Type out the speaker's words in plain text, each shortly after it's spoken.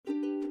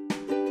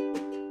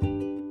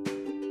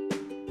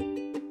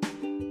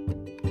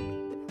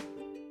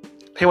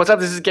Hey, what's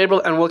up? This is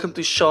Gabriel, and welcome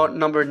to show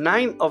number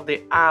 9 of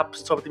the App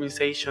Store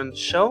Optimization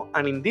show.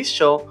 And in this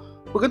show,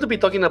 we're going to be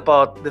talking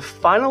about the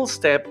final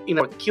step in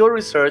our keyword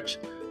research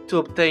to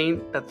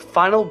obtain that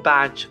final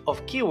batch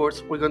of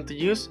keywords we're going to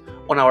use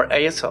on our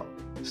ASO.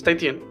 Stay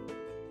tuned.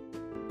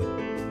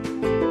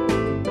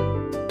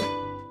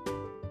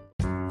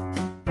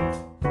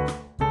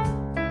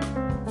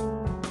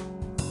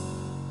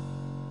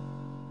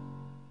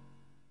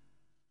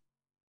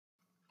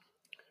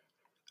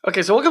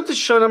 Okay, so welcome to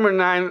show number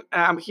 9.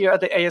 I'm here at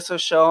the ASO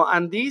show,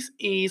 and this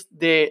is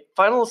the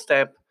final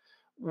step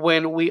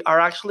when we are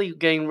actually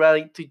getting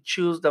ready to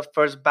choose the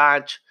first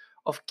batch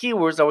of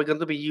keywords that we're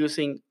going to be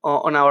using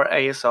on our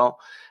ASO.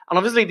 And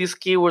obviously, these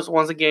keywords,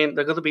 once again,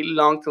 they're going to be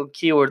long tail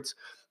keywords.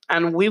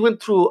 And we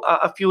went through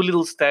a few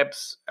little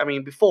steps,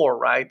 before,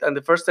 right? And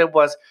the first step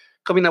was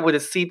coming up with the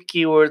seed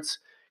keywords,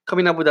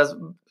 coming up with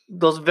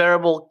those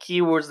variable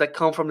keywords that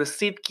come from the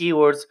seed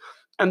keywords,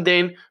 and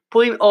then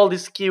putting all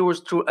these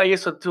keywords through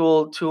ASO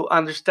tool to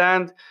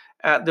understand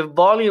the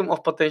volume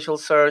of potential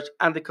search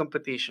and the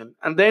competition.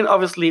 And then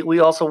obviously we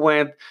also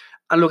went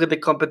and looked at the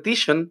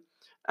competition,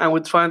 and we're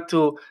trying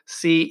to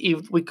see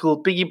if we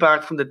could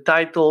piggyback from the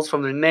titles,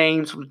 from the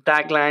names, from the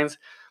taglines.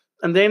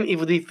 And then if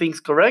we did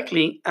things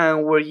correctly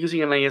and we're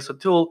using an ASO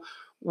tool,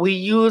 we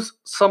use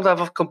some type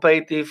of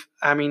competitive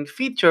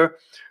feature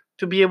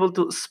to be able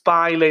to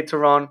spy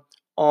later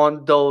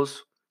on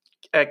those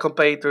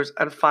competitors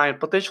and find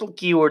potential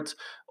keywords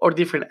or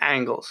different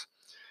angles.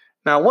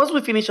 Now, once we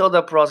finish all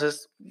that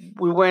process,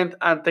 we went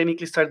and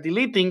technically start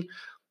deleting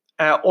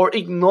or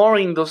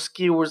ignoring those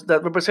keywords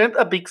that represent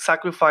a big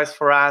sacrifice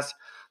for us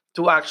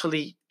to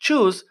actually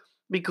choose,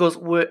 because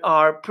we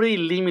are pretty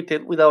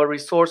limited with our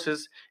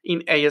resources in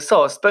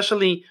ASO,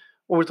 especially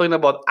when we're talking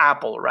about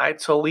Apple, right?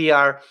 So we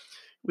have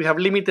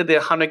limited the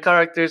 100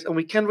 characters, and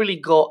we can't really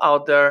go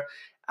out there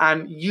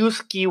and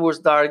use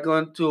keywords that are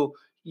going to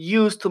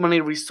use too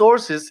many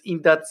resources in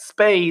that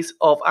space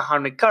of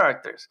 100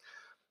 characters.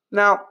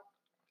 Now,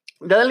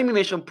 that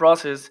elimination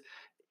process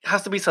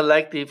has to be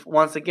selective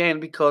once again,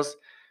 because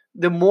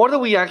the more that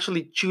we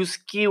actually choose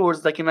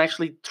keywords that can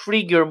actually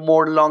trigger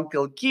more long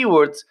tail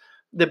keywords,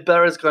 the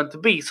better it's going to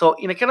be. So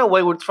in a kind of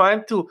way, we're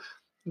trying to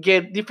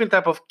get different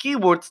type of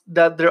keywords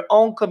that their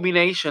own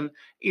combination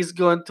is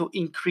going to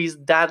increase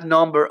that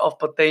number of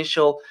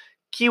potential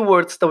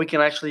keywords that we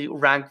can actually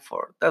rank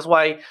for. That's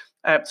why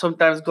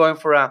sometimes going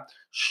for a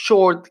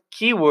short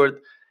keyword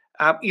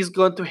is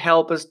going to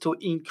help us to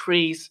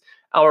increase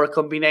our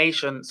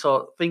combination.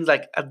 So things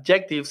like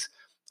adjectives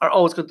are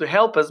always going to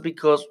help us,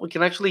 because we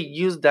can actually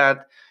use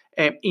that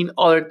in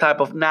other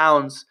type of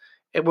nouns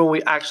when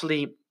we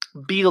actually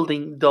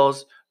building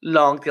those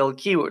long tail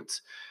keywords.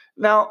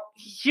 Now,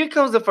 here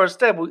comes the first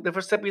step. The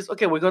first step is,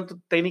 okay, we're going to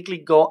technically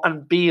go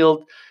and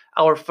build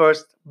our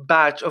first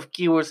batch of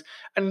keywords.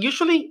 And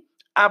usually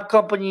app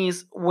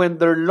companies, when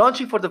they're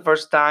launching for the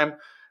first time,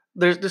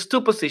 there's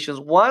two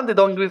positions. One, they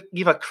don't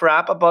give a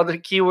crap about their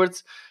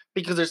keywords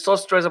because they're so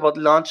stressed about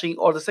launching.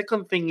 Or the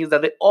second thing is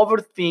that they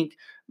overthink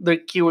their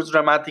keywords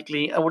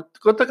dramatically. And we're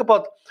going to talk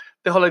about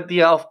the whole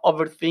idea of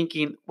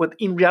overthinking, when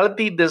in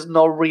reality, there's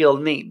no real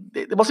need.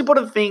 The most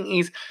important thing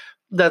is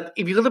that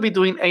if you're going to be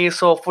doing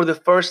ASO for the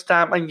first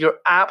time and your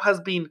app has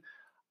been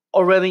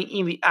already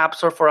in the App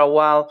Store for a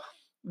while,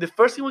 the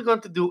first thing we're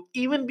going to do,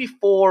 even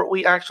before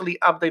we actually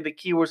update the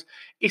keywords,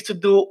 is to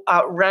do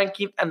a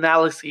ranking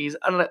analysis.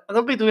 And I'm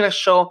going to be doing a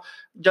show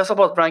just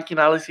about ranking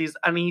analysis,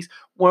 and is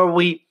where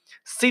we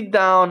sit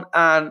down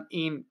and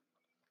in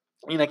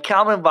a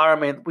calm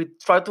environment, we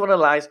try to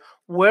analyze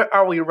where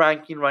are we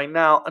ranking right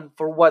now and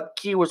for what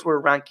keywords we're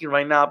ranking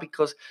right now,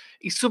 because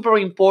it's super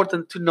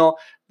important to know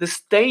the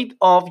state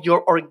of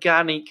your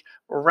organic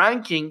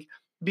ranking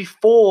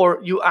before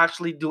you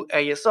actually do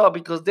ASO,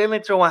 because then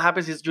later what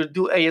happens is you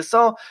do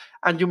ASO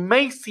and you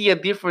may see a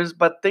difference,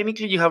 but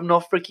technically you have no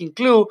freaking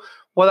clue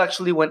what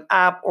actually went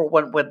up or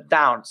what went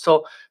down.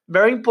 So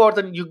very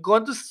important, you're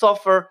going to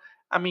suffer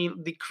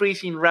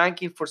decrease in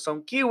ranking for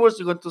some keywords.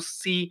 You're going to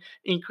see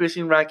increase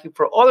in ranking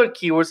for other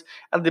keywords.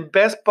 And the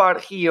best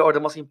part here, or the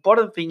most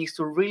important thing, is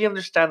to really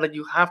understand that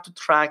you have to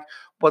track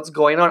what's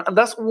going on. And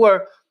that's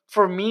where,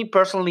 for me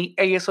personally,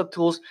 ASO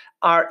tools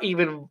are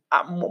even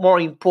more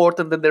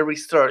important than the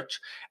research.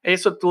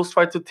 ASO tools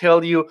try to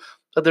tell you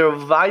that they're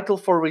vital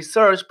for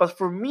research, but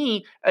for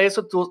me,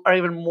 ASO tools are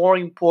even more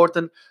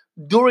important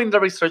during the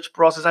research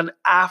process and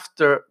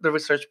after the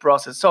research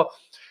process. So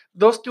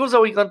those tools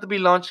that we're going to be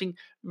launching,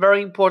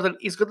 very important,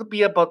 is going to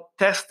be about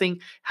testing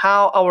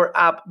how our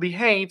app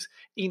behaves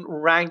in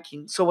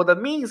ranking. So what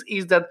that means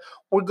is that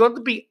we're going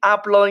to be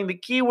uploading the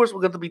keywords,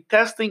 we're going to be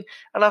testing,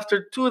 and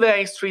after 2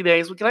 days, 3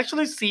 days, we can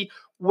actually see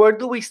where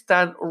do we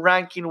stand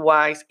ranking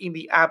wise in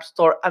the App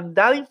Store. And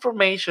that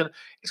information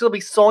is going to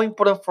be so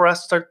important for us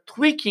to start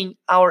tweaking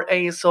our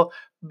ASO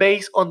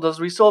based on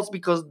those results,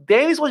 because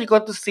that is what you're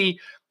going to see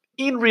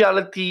in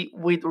reality,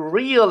 with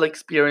real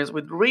experience,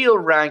 with real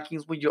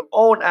rankings, with your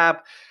own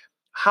app,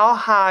 how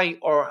high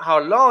or how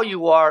low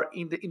you are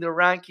in the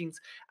rankings,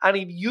 and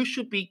if you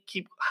should be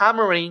keep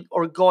hammering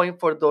or going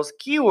for those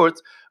keywords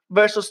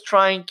versus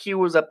trying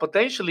keywords that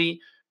potentially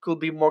could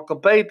be more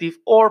competitive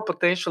or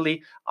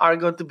potentially are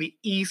going to be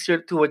easier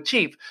to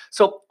achieve.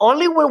 So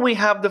only when we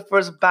have the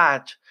first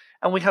batch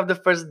and we have the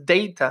first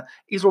data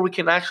is where we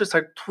can actually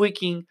start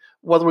tweaking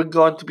what we're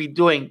going to be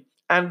doing.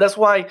 And that's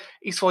why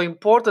it's so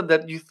important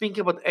that you think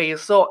about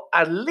ASO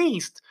at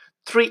least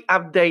 3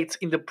 updates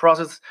in the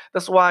process.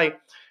 That's why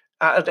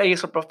as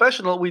ASO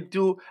professional, we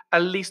do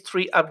at least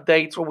 3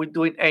 updates when we're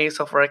doing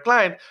ASO for a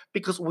client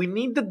because we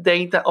need the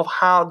data of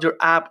how your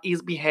app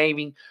is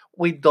behaving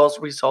with those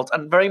results.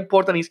 And very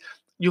important is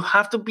you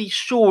have to be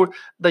sure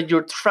that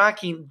you're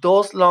tracking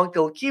those long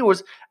tail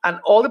keywords and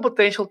all the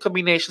potential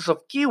combinations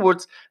of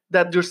keywords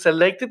that your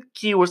selected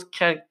keywords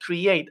can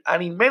create.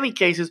 And in many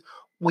cases,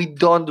 we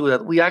don't do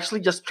that. We actually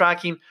just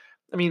tracking,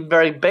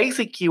 very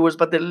basic keywords,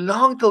 but the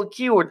long tail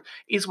keyword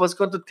is what's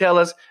going to tell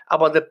us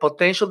about the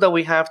potential that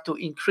we have to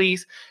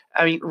increase,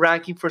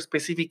 ranking for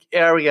specific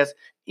areas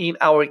in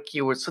our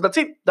keywords. So that's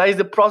it. That is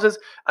the process.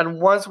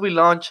 And once we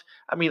launch,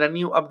 a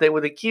new update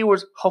with the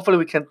keywords, hopefully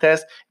we can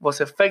test if it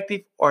was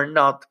effective or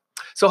not.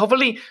 So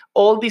hopefully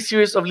all these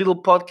series of little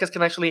podcasts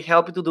can actually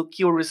help you to do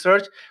keyword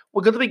research.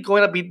 We're going to be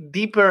going a bit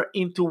deeper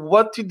into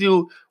what to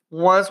do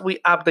once we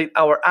update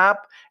our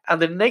app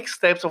and the next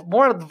steps of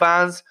more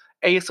advanced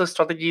ASO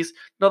strategies,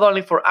 not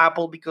only for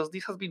Apple, because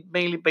this has been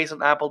mainly based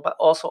on Apple, but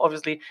also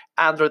obviously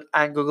Android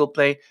and Google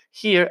Play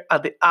here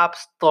at the App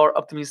Store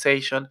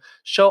Optimization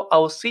Show. I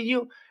will see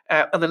you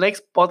on the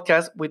next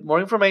podcast with more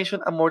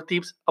information and more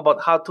tips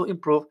about how to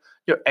improve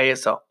your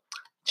ASO.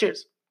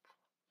 Cheers.